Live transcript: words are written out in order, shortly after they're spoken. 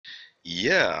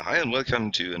Yeah, hi and welcome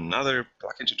to another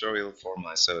plugin tutorial for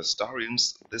my server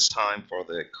Stariums, this time for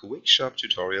the Quickshop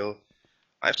tutorial.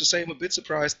 I have to say I'm a bit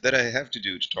surprised that I have to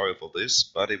do a tutorial for this,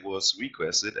 but it was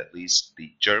requested, at least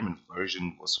the German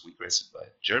version was requested by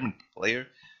a German player,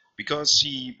 because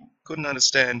he couldn't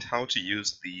understand how to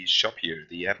use the shop here,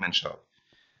 the admin shop.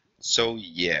 So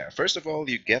yeah, first of all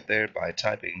you get there by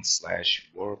typing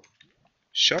 /warp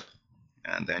shop,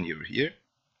 and then you're here.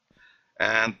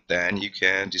 And then you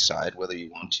can decide whether you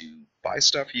want to buy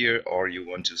stuff here or you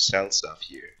want to sell stuff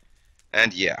here.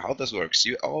 And yeah, how this works,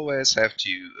 you always have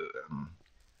to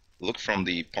look from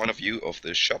the point of view of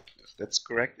the shop, if that's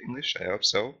correct English, I hope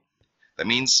so. That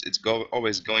means it's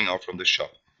always going out from the shop.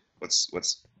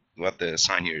 What the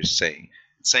sign here is saying?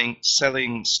 It's saying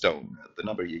selling stone. The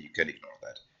number here, you can ignore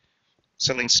that.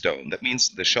 Selling stone, that means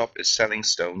the shop is selling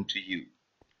stone to you.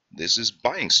 This is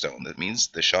buying stone, that means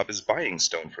the shop is buying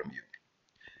stone from you.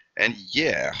 And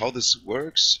yeah, how this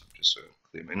works, just a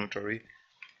clear my inventory,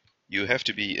 you have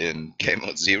to be in game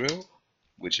mode 0,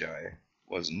 which I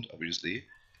wasn't, obviously.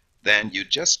 Then you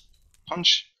just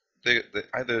punch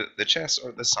either the chest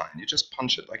or the sign. You just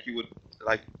punch it like you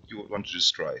would want to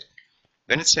destroy it.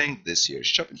 Then it's saying this here: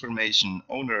 shop information,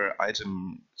 owner,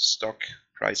 item, stock,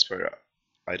 price per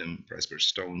item, price per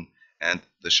stone, and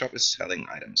the shop is selling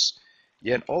items.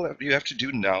 Yeah, and all that you have to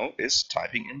do now is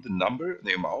typing in the number,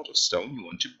 the amount of stone you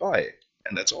want to buy,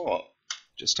 and that's all.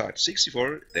 Just type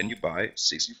 64, then you buy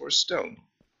 64 stone.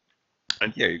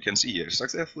 And yeah, you can see here,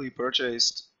 successfully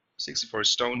purchased 64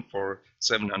 stone for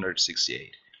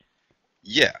 768.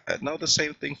 Yeah, and now the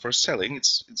same thing for selling.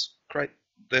 It's quite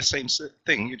the same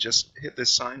thing. You just hit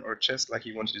this sign or chest like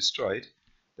you want to destroy it.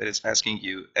 That is asking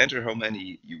you enter how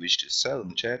many you wish to sell in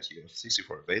the chat. You have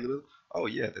 64 available. Oh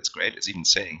yeah, that's great. It's even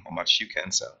saying how much you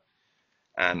can sell.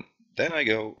 And then I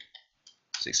go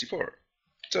 64.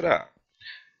 Ta-da!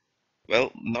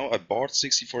 Well, now I bought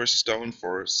 64 stone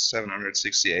for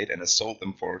 768 and I sold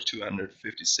them for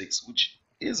 256, which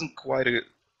isn't quite a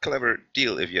clever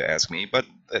deal if you ask me, but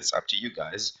that's up to you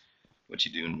guys, what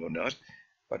you do and what not.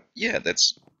 But yeah,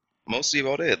 that's mostly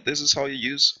about it. This is how you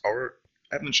use our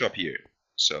admin shop here.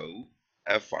 So,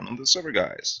 have fun on the server,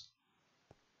 guys.